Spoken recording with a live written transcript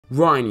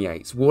Ryan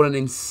Yates, what an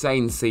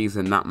insane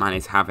season that man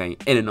is having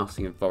in a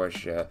Nottingham Forest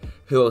shirt.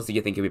 Who else do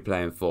you think he'll be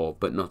playing for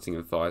but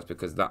Nottingham Forest,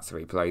 because that's who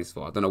he plays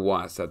for. I don't know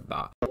why I said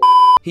that.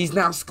 He's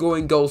now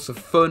scoring goals for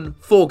fun,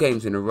 4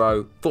 games in a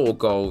row, 4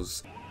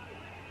 goals.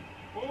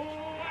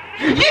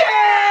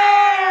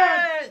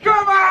 Yes!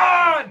 Come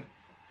on!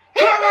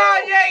 Come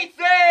on, Yates!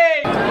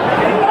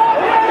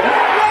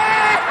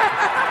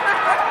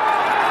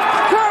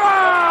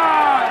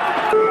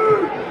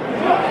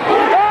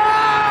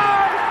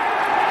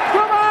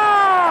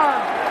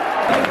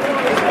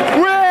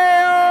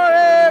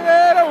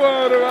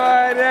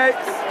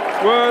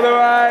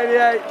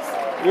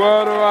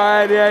 What do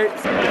I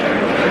Yates?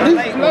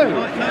 This bloke,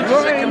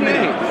 Ryan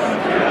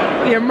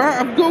Yates, the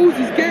amount of goals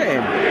he's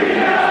getting,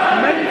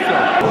 mental.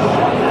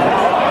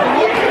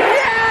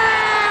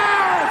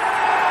 Yes!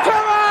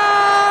 Come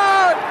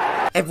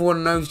on!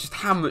 Everyone knows just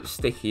how much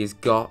stick he has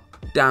got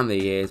down the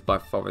years by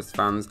Forest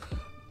fans.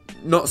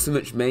 Not so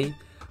much me.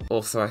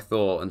 Also, I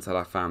thought until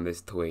I found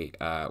this tweet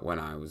when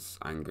I was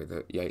angry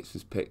that Yates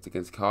was picked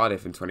against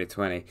Cardiff in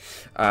 2020.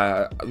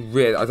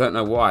 Really, I don't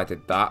know why I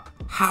did that.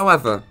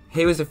 However,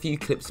 here is a few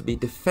clips of me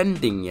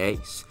defending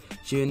Yates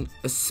during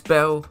a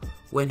spell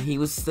when he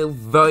was still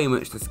very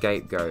much the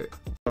scapegoat.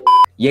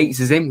 Yates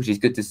is in, which is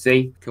good to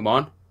see. Come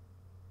on.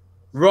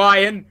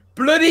 Ryan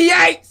bloody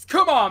Yates!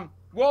 Come on!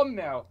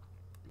 1-0.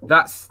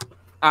 That's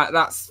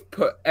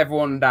put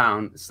everyone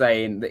down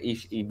saying that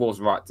he was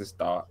right to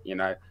start, you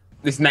know.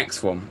 This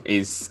next one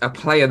is a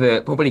player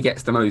that probably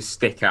gets the most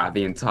stick out of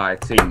the entire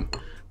team,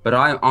 but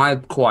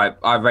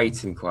I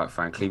rate him, quite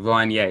frankly.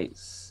 Ryan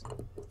Yates.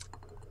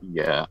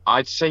 Yeah,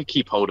 I'd say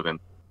keep hold of him.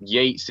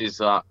 Yates is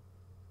that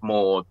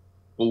more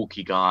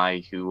bulky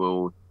guy who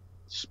will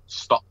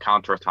stop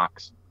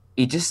counter-attacks.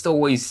 He just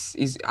always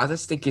is. I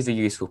just think he's a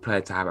useful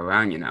player to have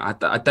around, you know.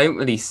 I don't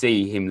really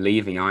see him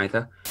leaving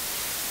either.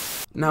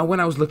 Now, when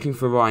I was looking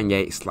for Ryan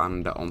Yates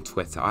slander on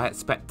Twitter, I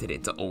expected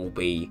it to all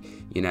be,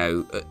 you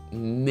know, at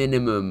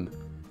minimum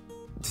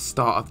the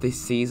start of this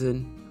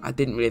season. I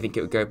didn't really think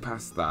it would go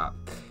past that.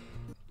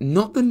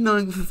 Not the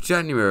 9th of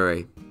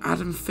January.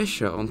 Adam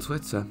Fisher on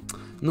Twitter.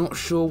 Not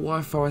sure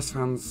why Forest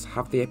fans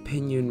have the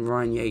opinion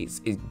Ryan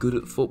Yates is good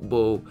at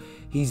football.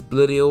 He's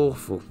bloody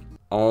awful.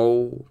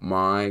 Oh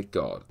my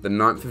god. The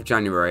 9th of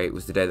January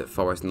was the day that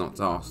Forest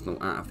knocked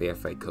Arsenal out of the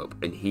FA Cup.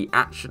 And he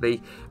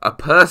actually, a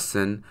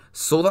person,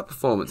 saw that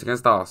performance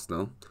against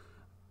Arsenal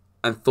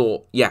and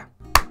thought, yeah,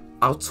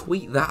 I'll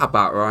tweet that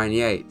about Ryan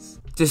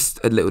Yates. Just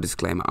a little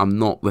disclaimer, I'm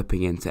not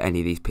ripping into any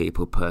of these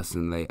people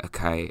personally,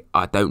 okay?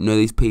 I don't know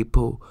these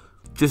people,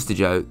 just a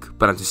joke,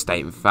 but I'm just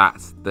stating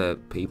facts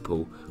that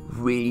people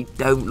really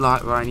don't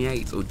like Ryan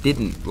Yates or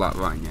didn't like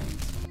Ryan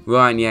Yates.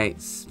 Ryan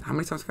Yates, how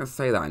many times can I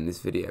say that in this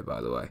video,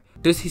 by the way?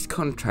 Does his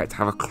contract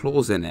have a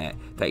clause in it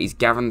that he's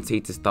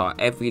guaranteed to start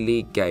every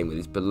league game with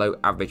his below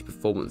average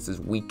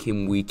performances week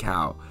in, week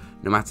out,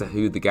 no matter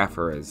who the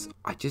gaffer is?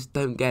 I just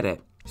don't get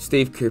it.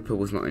 Steve Cooper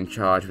was not in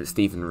charge, but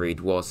Stephen Reid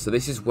was, so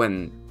this is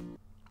when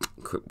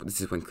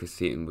Chris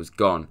Heaton was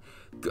gone.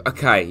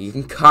 Okay, you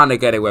can kind of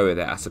get away with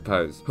it, I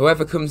suppose.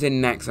 Whoever comes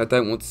in next, I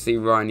don't want to see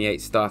Ryan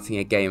Yates starting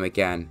a game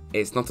again.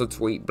 It's not a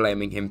tweet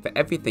blaming him for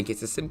everything.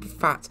 It's a simple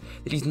fact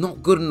that he's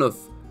not good enough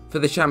for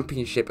the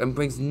Championship and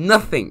brings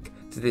nothing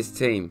to this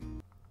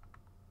team.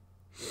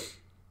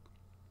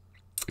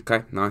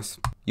 Okay, nice.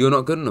 You're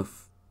not good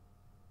enough.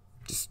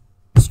 Just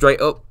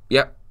straight up.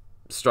 Yep,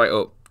 straight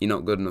up. You're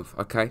not good enough,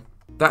 okay?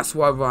 That's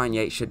why Ryan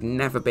Yates should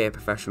never be a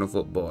professional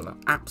footballer.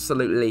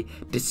 Absolutely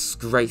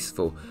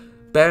disgraceful.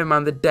 Bear in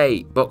mind the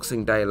date,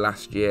 Boxing Day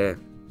last year.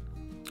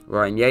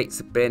 Ryan Yates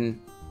had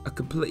been a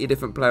completely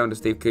different player under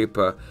Steve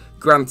Cooper.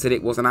 Granted,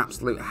 it was an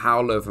absolute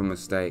howler of a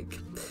mistake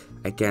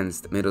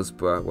against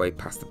Middlesbrough, where he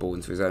passed the ball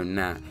into his own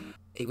net.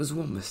 It was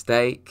one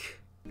mistake.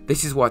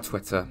 This is why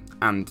Twitter,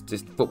 and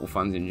just football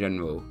fans in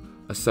general,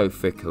 are so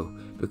fickle.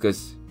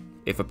 Because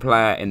if a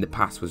player in the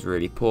past was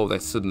really poor, they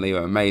suddenly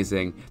are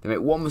amazing. They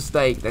make one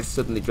mistake, they're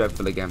suddenly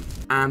dreadful again.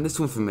 And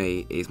this one for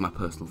me is my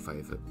personal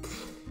favourite.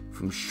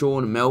 From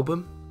Sean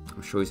Melbourne.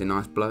 I'm sure he's a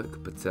nice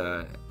bloke, but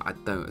I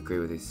don't agree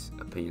with his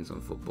opinions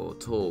on football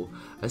at all.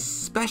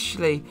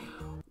 Especially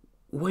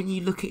when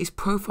you look at his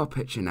profile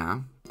picture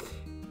now.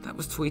 That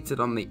was tweeted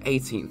on the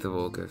 18th of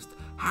August.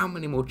 How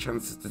many more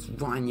chances does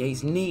Ryan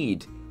Yates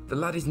need? The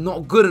lad is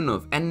not good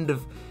enough. End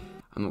of...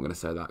 I'm not going to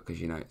say that because,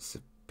 you know, it's a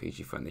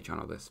PG-friendly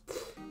channel, this.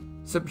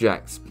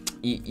 Subject.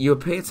 You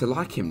appear to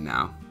like him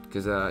now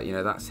because, you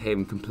know, that's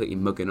him completely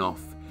mugging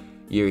off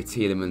Yuri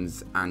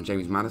Tielemans and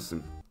James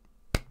Maddison.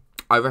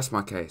 I rest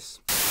my case.